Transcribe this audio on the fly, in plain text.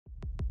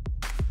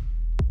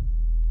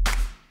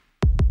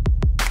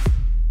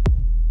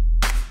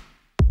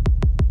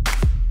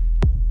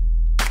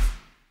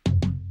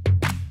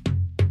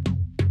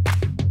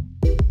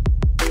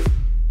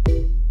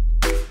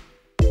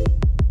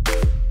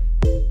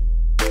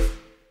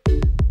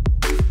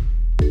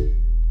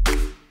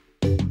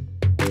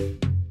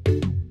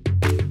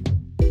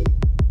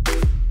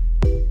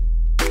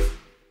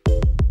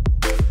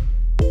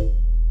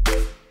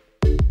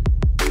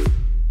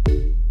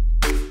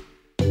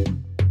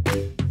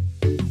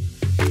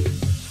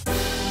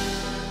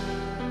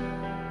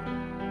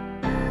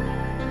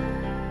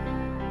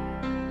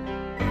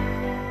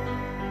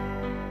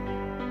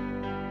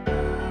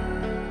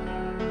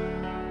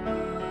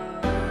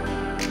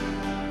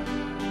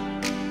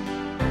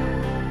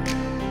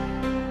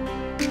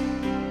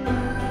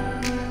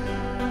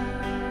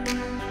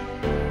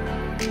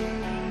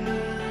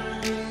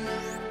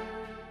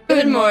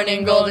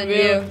morning, Golden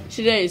View.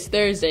 Today is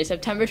Thursday,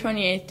 September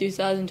 28th,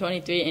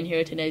 2023, and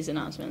here are today's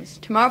announcements.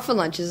 Tomorrow for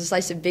lunch is a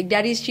slice of Big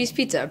Daddy's cheese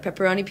pizza or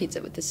pepperoni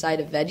pizza with a side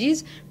of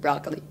veggies,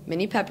 broccoli,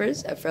 mini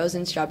peppers, a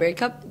frozen strawberry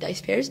cup,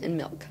 diced pears, and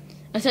milk.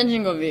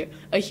 Attention Golden View.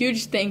 A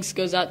huge thanks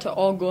goes out to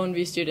all Golden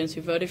View students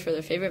who voted for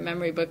their favorite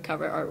memory book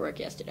cover artwork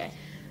yesterday.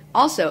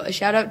 Also, a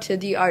shout out to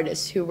the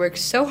artists who worked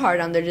so hard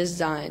on their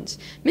designs.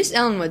 Miss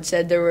Ellenwood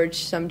said there were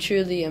some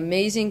truly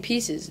amazing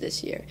pieces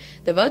this year.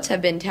 The votes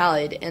have been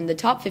tallied, and the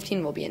top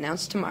 15 will be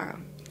announced tomorrow.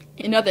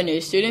 In other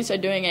news, students are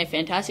doing a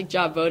fantastic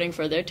job voting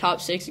for their top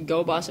 6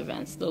 Go Boss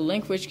events. The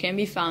link, which can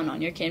be found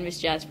on your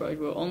Canvas dashboard,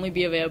 will only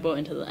be available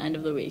until the end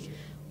of the week.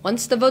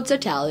 Once the votes are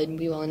tallied,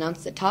 we will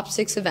announce the top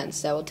 6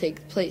 events that will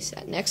take place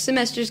at next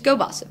semester's Go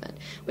Boss event,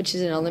 which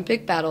is an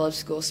Olympic Battle of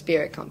School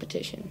Spirit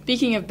competition.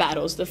 Speaking of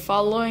battles, the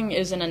following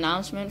is an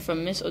announcement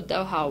from Miss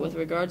Odell Howe with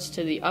regards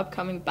to the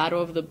upcoming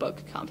Battle of the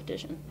Book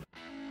competition.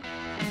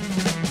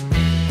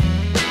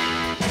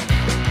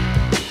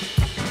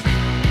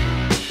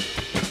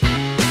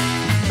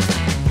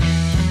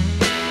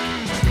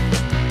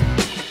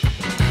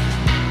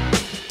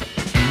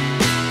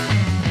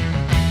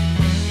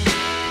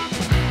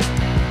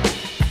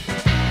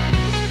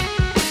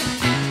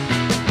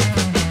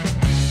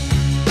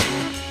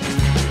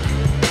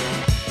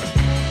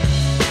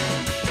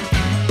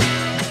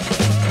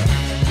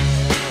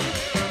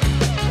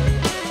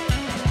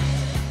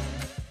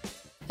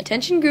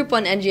 Attention Group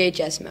 1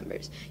 NGHS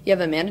members. You have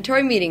a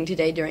mandatory meeting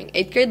today during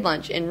 8th grade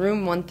lunch in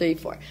room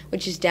 134,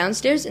 which is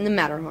downstairs in the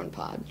Matterhorn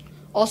pod.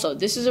 Also,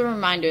 this is a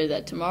reminder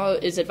that tomorrow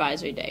is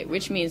advisory day,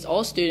 which means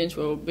all students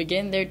will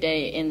begin their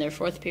day in their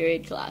 4th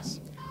period class.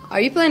 Are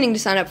you planning to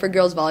sign up for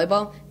girls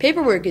volleyball?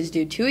 Paperwork is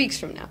due 2 weeks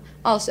from now.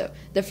 Also,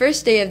 the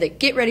first day of the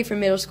Get Ready for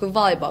Middle School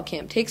volleyball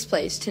camp takes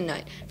place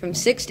tonight from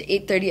 6 to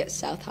 8:30 at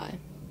South High.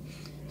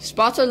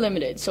 Spots are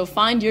limited, so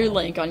find your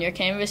link on your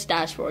Canvas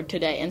dashboard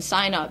today and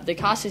sign up. The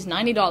cost is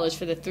 $90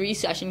 for the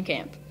 3-session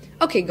camp.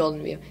 Okay,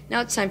 Golden View, now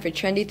it's time for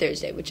Trendy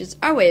Thursday, which is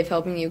our way of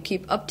helping you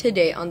keep up to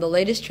date on the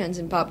latest trends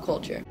in pop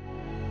culture.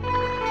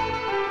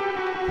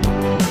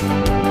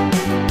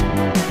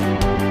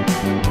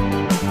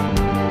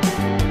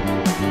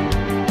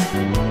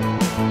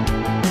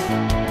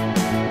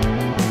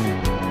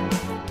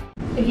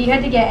 If you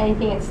had to get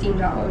anything at Steam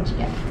Drop, what would you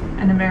get?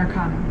 An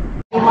Americano.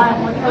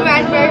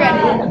 Raspberry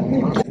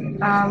ready.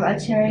 A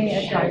cherry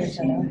Italian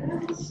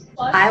soda.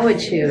 I would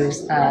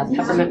choose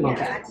peppermint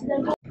mocha.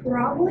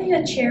 Probably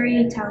a cherry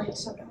Italian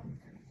soda.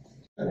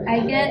 I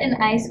get an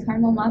iced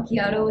caramel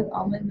macchiato with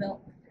almond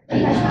milk. A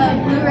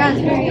blue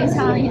raspberry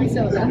Italian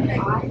soda.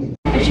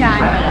 A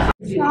chai.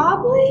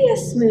 Probably a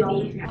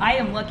smoothie. I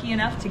am lucky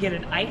enough to get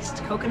an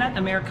iced coconut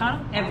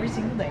Americano every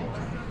single day.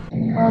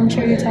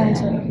 Cherry Italian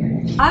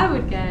soda. I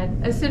would get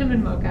a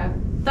cinnamon mocha.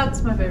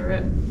 That's my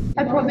favorite.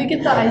 I'd probably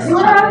get the iced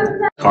chai.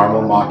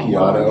 Caramel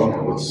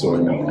macchiato with soy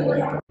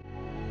milk.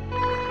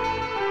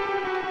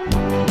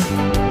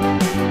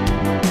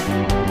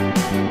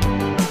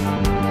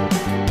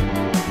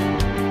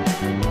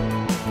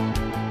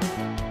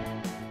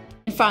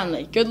 And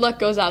finally, good luck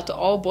goes out to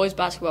all boys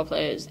basketball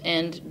players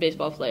and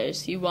baseball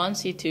players. C1,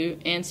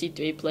 C2, and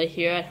C3 play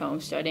here at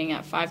home starting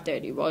at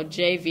 5:30, while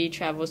JV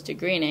travels to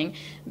Greening.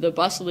 The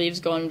bus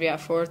leaves Golden View at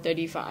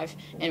 4:35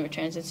 and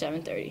returns at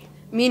 7:30.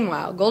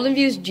 Meanwhile, Golden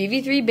View's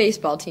GV3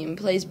 baseball team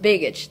plays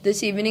Begich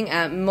this evening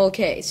at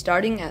Mulcahy,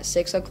 starting at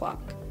 6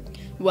 o'clock.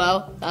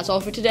 Well, that's all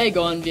for today,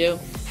 Golden View.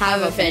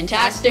 Have a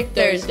fantastic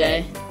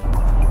Thursday.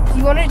 Do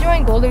you want to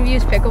join Golden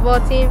View's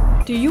pickleball team?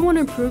 Do you want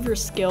to improve your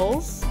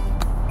skills?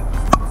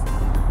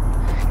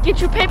 Get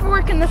your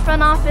paperwork in the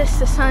front office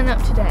to sign up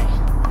today.